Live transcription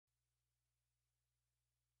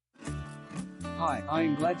Hi, I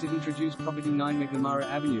am glad to introduce Property 9 McNamara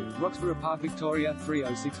Avenue, Roxburgh Park, Victoria,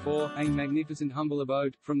 3064, a magnificent humble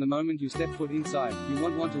abode. From the moment you step foot inside, you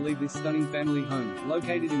won't want to leave this stunning family home.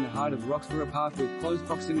 Located in the heart of Roxburgh Park with close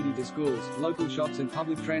proximity to schools, local shops and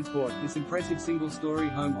public transport, this impressive single-story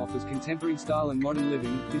home offers contemporary style and modern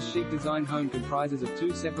living. This chic design home comprises of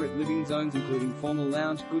 2 separate living zones including formal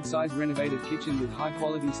lounge, good-sized renovated kitchen with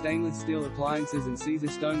high-quality stainless steel appliances and Caesar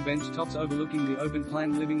stone bench tops overlooking the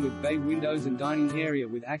open-plan living with bay windows and dining area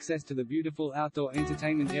with access to the beautiful outdoor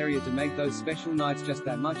entertainment area to make those special nights just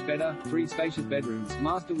that much better. 3 spacious bedrooms,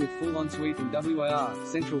 master with full ensuite and WAR,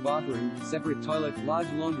 central bathroom, separate toilet, large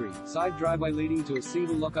laundry, side driveway leading to a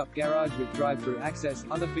single lock-up garage with drive-through access.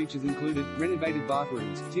 Other features included renovated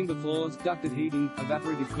bathrooms, timber floors, ducted heating,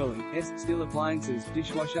 evaporative cooling, steel appliances,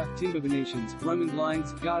 dishwasher, timber Venetians, Roman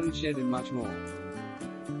blinds, garden shed and much more.